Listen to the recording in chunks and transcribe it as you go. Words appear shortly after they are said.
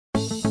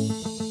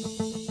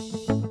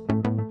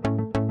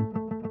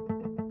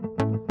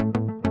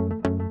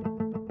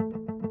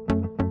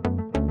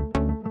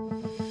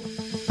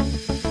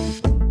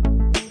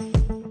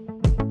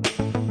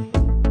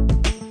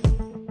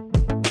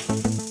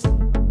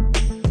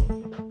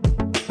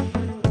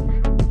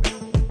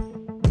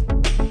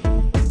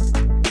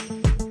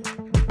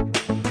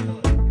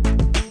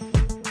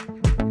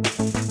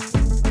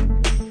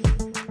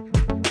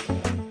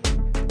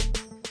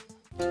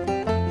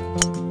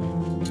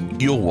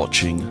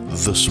watching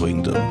The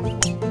Swingdom.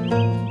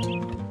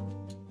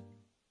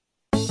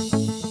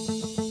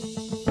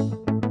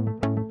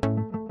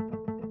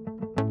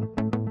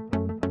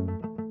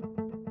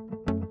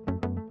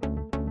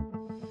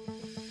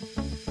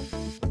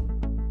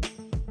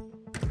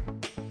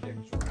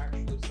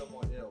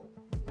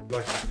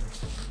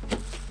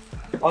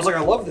 I was like,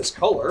 I love this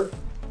color.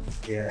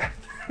 Yeah.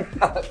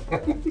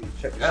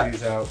 Check the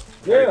shoes out.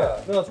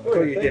 Yeah, no, it's Got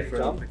good. you Thank you,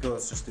 different Tom.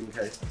 because just in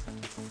case.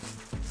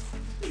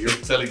 You'll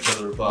tell each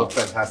other Look apart.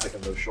 fantastic in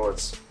those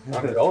shorts. I'm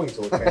going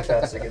to look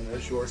fantastic in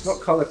those shorts. It's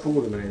not colour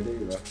coordinated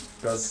either.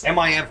 Because Am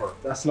I ever?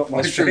 that's not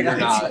my That's true, thing. you're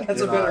not. That's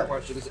You're a better not.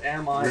 question. Is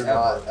am I You're ever?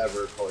 not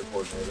ever color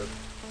coordinated.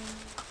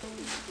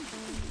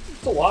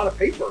 It's a lot of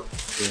paper.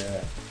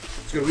 Yeah.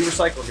 It's good. We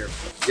recycle here.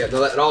 Yeah,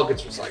 no, it all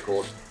gets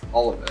recycled.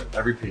 All of it.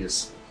 Every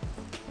piece.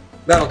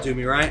 That'll do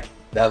me, right?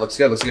 That looks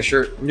good. Looks like a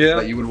shirt Yeah.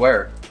 that you would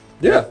wear.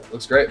 Yeah.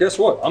 Looks great. Guess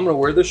what? I'm gonna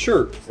wear this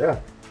shirt. Yeah.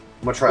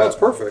 I'm gonna try That's it.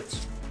 perfect.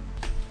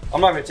 I'm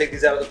not gonna take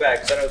these out of the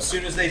bag because I know as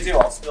soon as they do,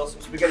 I'll spill some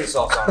spaghetti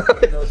sauce on them.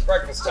 Even though it's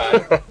breakfast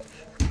time.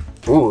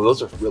 Ooh,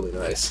 those are really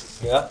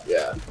nice. Yeah.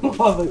 Yeah.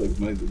 Oh, they look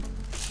amazing.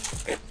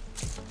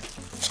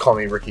 Just call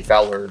me Ricky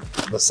Fowler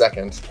the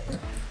second.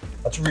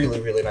 That's really,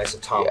 really nice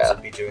of Tom Yeah.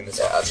 to be doing this.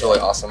 Yeah, that's really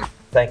awesome.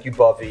 Thank you,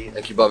 Bovey.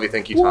 Thank you, Bovey.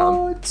 Thank you,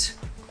 Tom. What?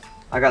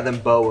 I got them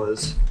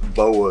boas.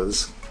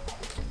 Boas.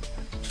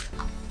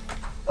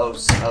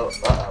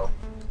 Uh-oh.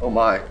 Oh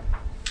my.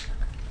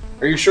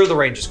 Are you sure the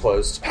range is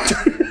closed?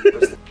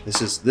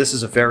 This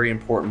is a very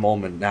important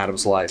moment in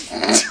Adam's life.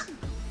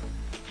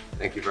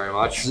 Thank you very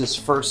much. This is his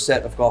first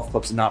set of golf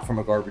clubs not from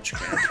a garbage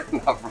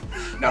can.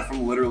 not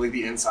from literally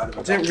the inside of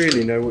I a didn't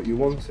really know what you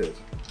wanted.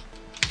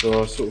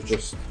 So I sort of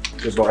just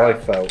did what I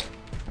felt.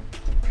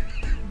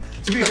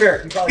 To be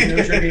fair, he probably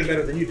knows your game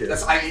better than you do.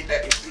 That's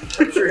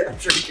I'm sure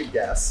you can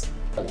guess.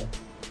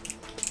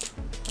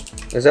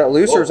 Is that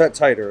looser or is that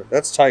tighter?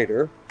 That's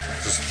tighter.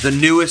 The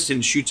newest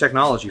in shoe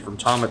technology from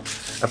Tom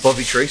at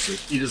Bovey Tracey.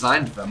 He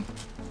designed them.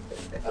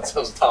 That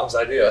was Tom's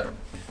idea.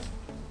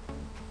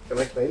 Can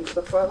I claim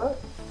stuff like that?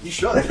 You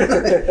should.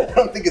 I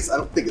don't think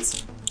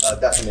it's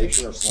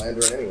defamation or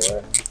slander in any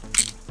way.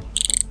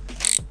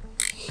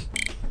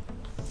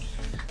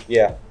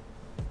 Yeah.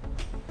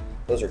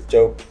 Those are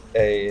dope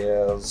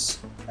as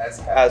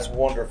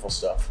wonderful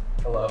stuff.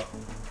 Hello.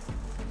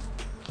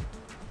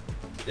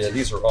 Yeah,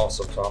 these are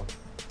awesome, Tom.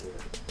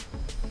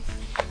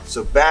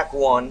 So back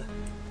one,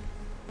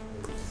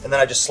 and then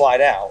I just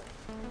slide out.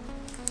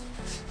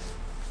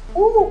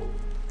 Woo!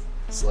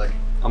 It's like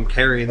I'm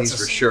carrying these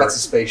for sure. That's a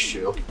space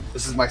shoe.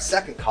 This is my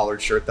second collared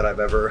shirt that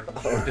I've ever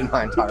owned in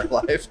my entire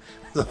life.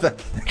 So thank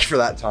you for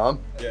that, Tom.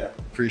 Yeah.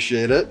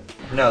 Appreciate it.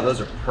 No,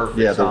 those are perfect,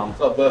 Yeah, Tom.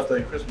 It's our birthday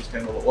and Christmas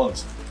came all at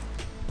once.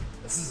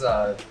 This is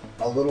a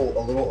little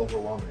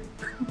overwhelming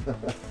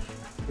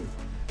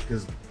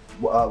because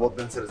what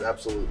Ben said is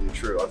absolutely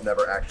true. I've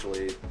never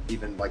actually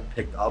even like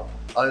picked up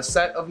a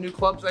set of new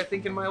clubs, I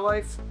think, in my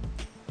life.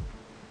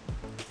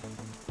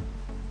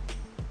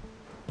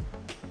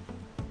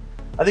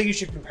 I think you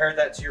should compare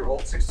that to your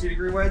old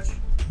 60-degree wedge.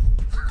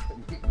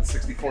 The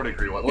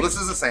 64-degree one. Well, this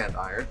is a sand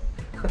iron.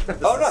 This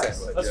Oh, is a nice.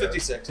 sand wedge, That's yeah.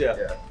 56, yeah.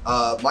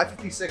 Yeah. My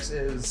 56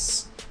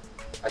 is,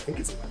 I think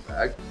it's in my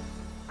bag.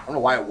 I don't know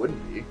why it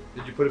wouldn't be.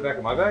 Did you put it back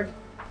in my bag?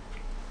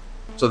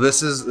 So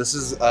this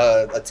is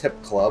a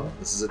tip club.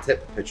 This is a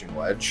tip pitching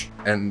wedge,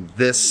 and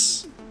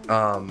this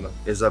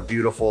is a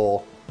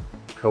beautiful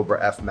Cobra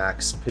F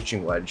Max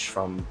pitching wedge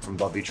from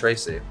Bovey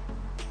Tracey.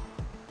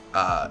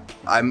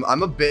 I'm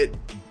a bit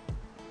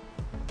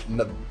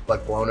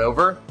like blown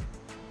over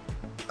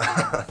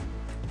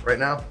right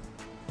now.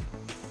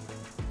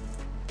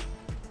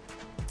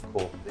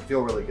 Cool. They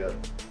feel really good.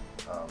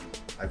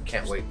 I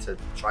can't wait to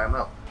try them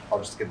out. I'll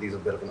just give these a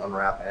bit of an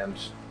unwrap and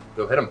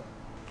go hit them.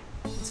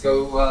 Let's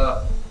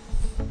go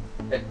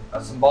hit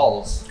some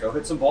balls. Go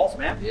hit some balls,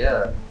 man.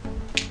 Yeah.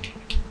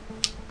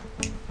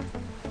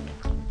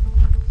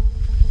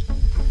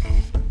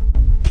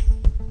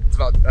 It's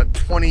about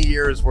 20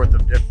 years worth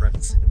of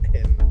difference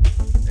in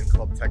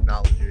club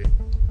technology.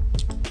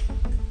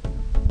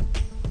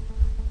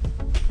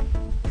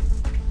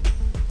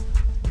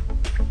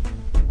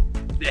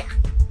 Yeah.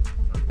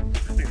 I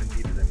don't even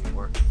need it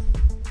anymore.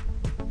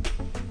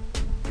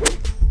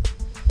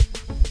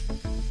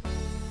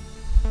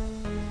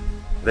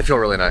 They feel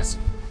really nice.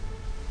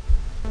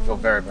 They feel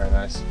very, very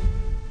nice.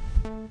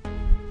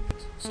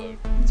 So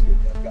It's good.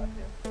 I've got him.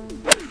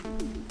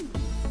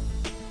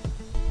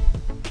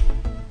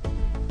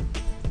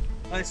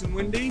 Nice and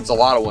windy. It's a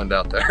lot of wind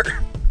out there.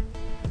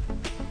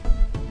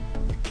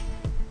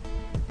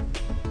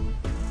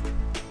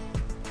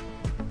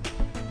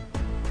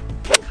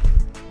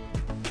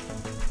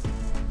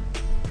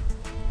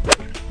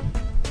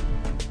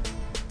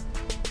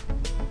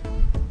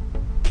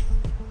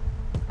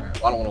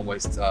 I don't want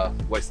to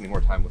waste any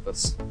more time with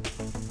this.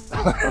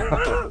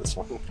 This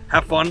one.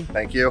 Have fun.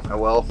 Thank you. I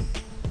will.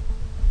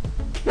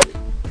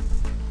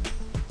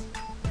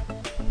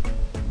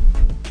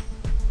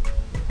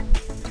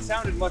 It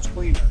sounded much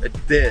cleaner. It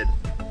did.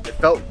 It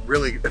felt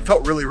really,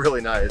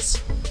 really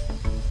nice.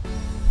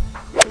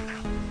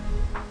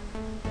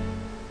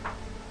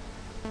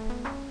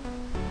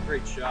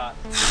 great shot.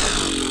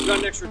 You got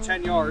an extra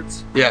 10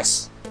 yards.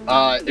 Yes.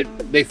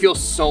 They feel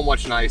so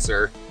much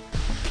nicer.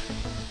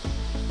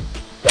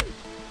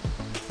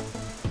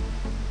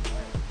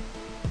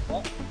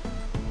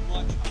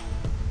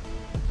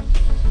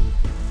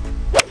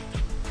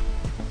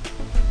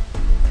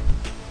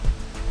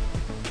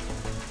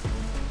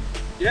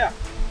 Yeah.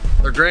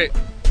 They're great.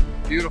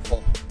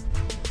 Beautiful.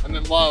 I'm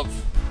in love.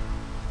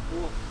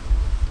 Cool.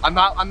 I'm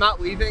not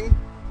leaving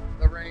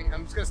the range.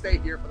 I'm just gonna stay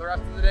here for the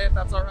rest of the day if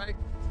that's all right.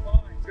 It's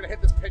fine. I'm gonna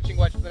hit this pitching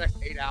wedge for the next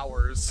 8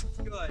 hours.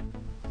 It's good.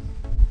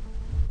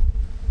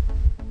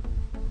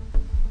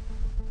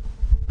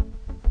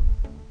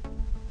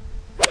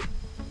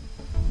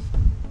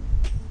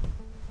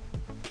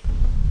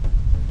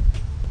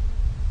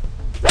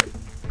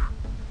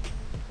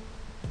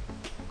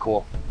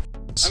 Cool.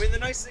 I mean, the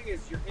nice thing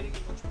is you're hitting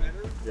it much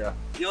better. Yeah.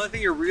 The only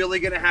thing you're really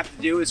gonna have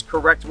to do is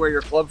correct where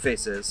your club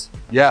face is.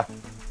 Yeah.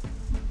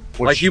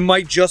 Like you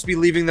might just be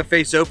leaving the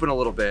face open a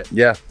little bit.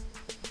 Yeah.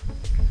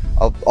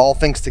 All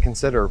things to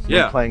consider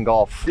when playing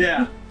golf.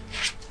 Yeah.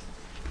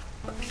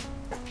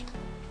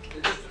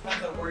 It just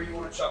depends on where you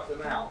want to chuck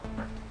them out.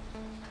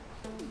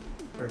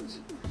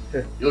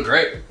 You look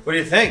great. What do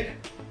you think?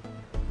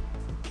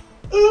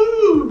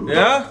 Ooh.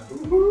 Yeah?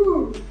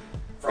 Ooh.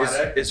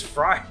 Friday. It's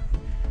Friday.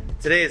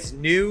 Today is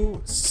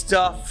new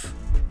stuff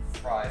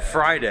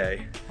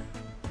Friday.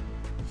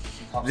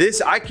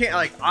 This, I can't,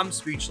 like, I'm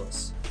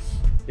speechless.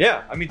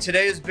 Yeah, I mean,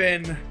 today has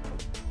been,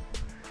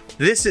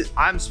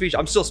 I'm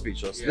still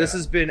speechless. Yeah. This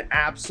has been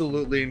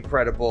absolutely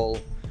incredible.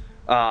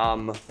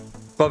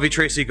 Bovey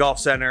Tracey Golf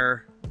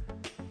Centre.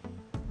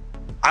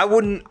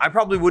 I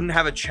probably wouldn't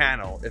have a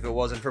channel if it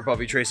wasn't for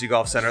Bovey Tracey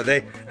Golf Centre.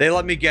 They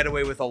let me get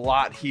away with a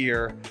lot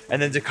here,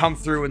 and then to come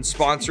through and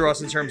sponsor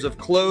us in terms of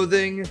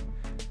clothing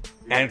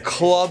and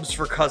clubs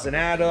for Cousin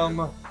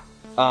Adam.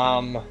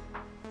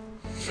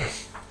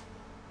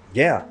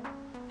 Yeah.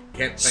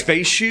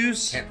 Space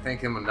shoes. Can't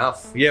thank him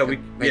enough. Yeah, we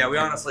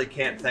honestly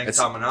can't thank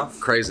Tom enough.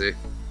 Crazy.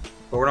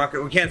 But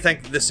we can't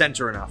thank the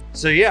center enough.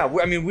 So yeah,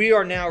 I mean,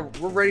 we're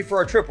ready for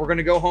our trip. We're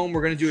gonna go home.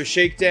 We're gonna do a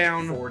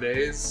shakedown. 4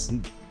 days.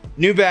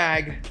 New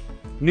bag,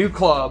 new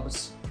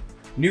clubs,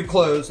 new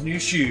clothes, new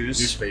shoes.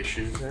 New space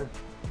shoes. Yeah. And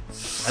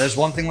there's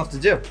one thing left to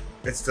do.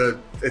 It's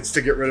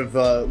to get rid of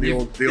the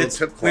old tip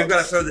clubs. We've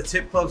got to throw the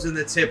tip clubs in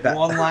the tip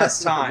one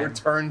last time.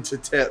 Return to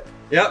tip.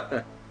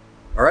 Yep.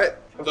 All right.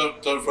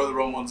 Don't throw the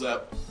wrong ones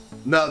out.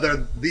 No,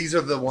 these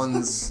are the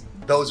ones.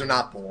 Those are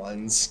not the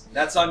ones.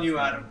 That's on you,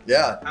 Adam.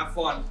 Yeah. Have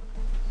fun.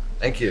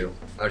 Thank you.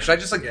 Should I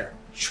just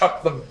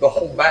chuck the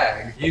whole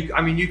bag?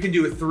 I mean, you can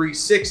do a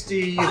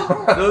 360.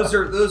 those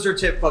are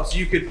tip clubs.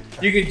 You could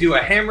do a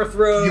hammer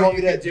throw. You want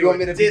me to do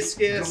a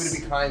discus. You want me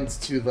to be kind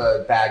to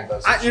the bag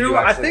though? You know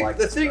what? I think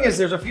the thing is,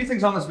 there's a few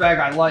things on this bag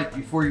I like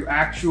before you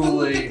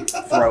actually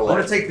throw it. I'm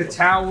gonna take the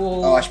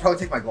towel. Oh, I should probably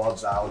take my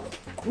gloves out.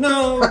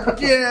 No.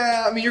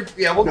 Yeah. I mean,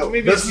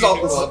 maybe this is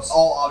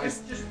all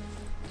obvious. Just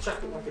chuck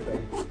it like a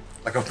baby.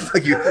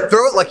 Like you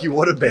throw it like you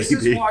would a baby.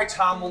 This is why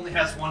Tom only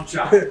has one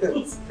shot.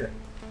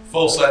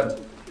 Full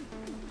send.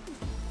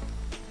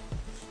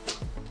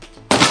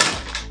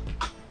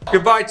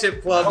 Goodbye, tip I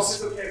hope clubs.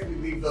 it's okay if we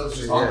leave those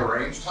just on the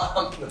range,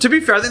 Tom. To be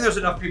fair, I think there's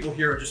enough people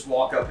here who just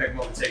walk up, pick them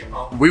up, and take them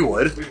home. We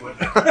would. We would.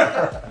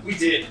 We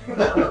did.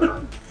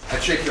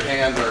 I'd shake your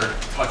hand or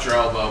touch your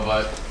elbow,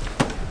 but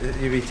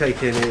You'd be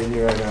taking it in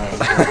your own hands.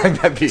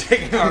 that'd be.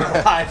 Taking our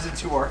lives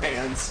into our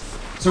hands.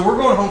 So we're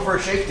going home for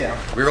a shakedown.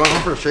 We're going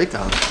home for a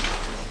shakedown.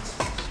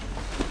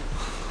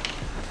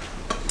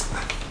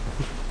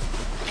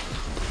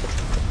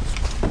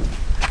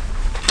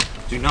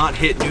 Do not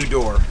hit new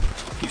door.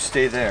 You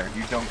stay there.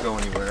 You don't go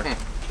anywhere.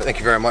 Thank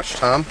you very much,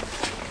 Tom.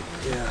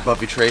 Yeah.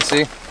 Bovey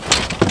Tracey.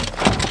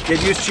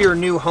 Get used to your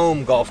new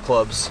home golf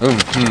clubs.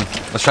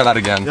 Let's try that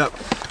again. Yep.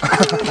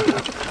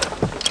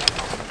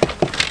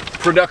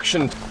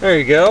 Production. There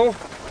you go.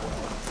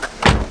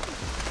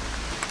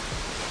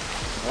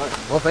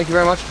 Well, thank you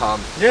very much,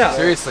 Tom. Yeah.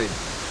 Seriously,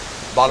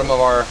 bottom of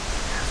our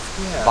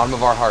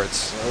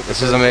hearts.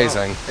 This is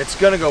amazing. It's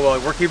gonna go well.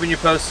 We're keeping you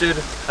posted.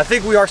 I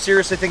think we are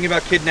seriously thinking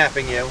about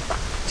kidnapping you,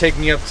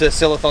 taking you up to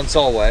Silithon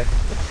Solway.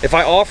 If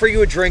I offer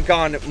you a drink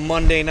on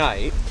Monday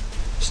night,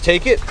 just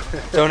take it.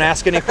 Don't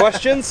ask any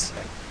questions.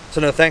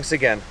 So no, thanks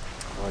again.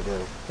 I do.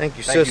 Thank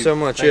you Thank so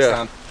much. Thanks, yeah.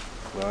 Tom.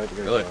 Right,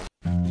 Really?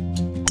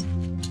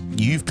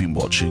 You've been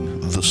watching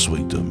The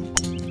Swingdom.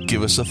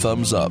 Give us a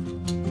thumbs up,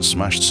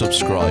 smash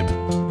subscribe,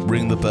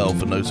 ring the bell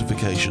for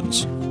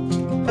notifications.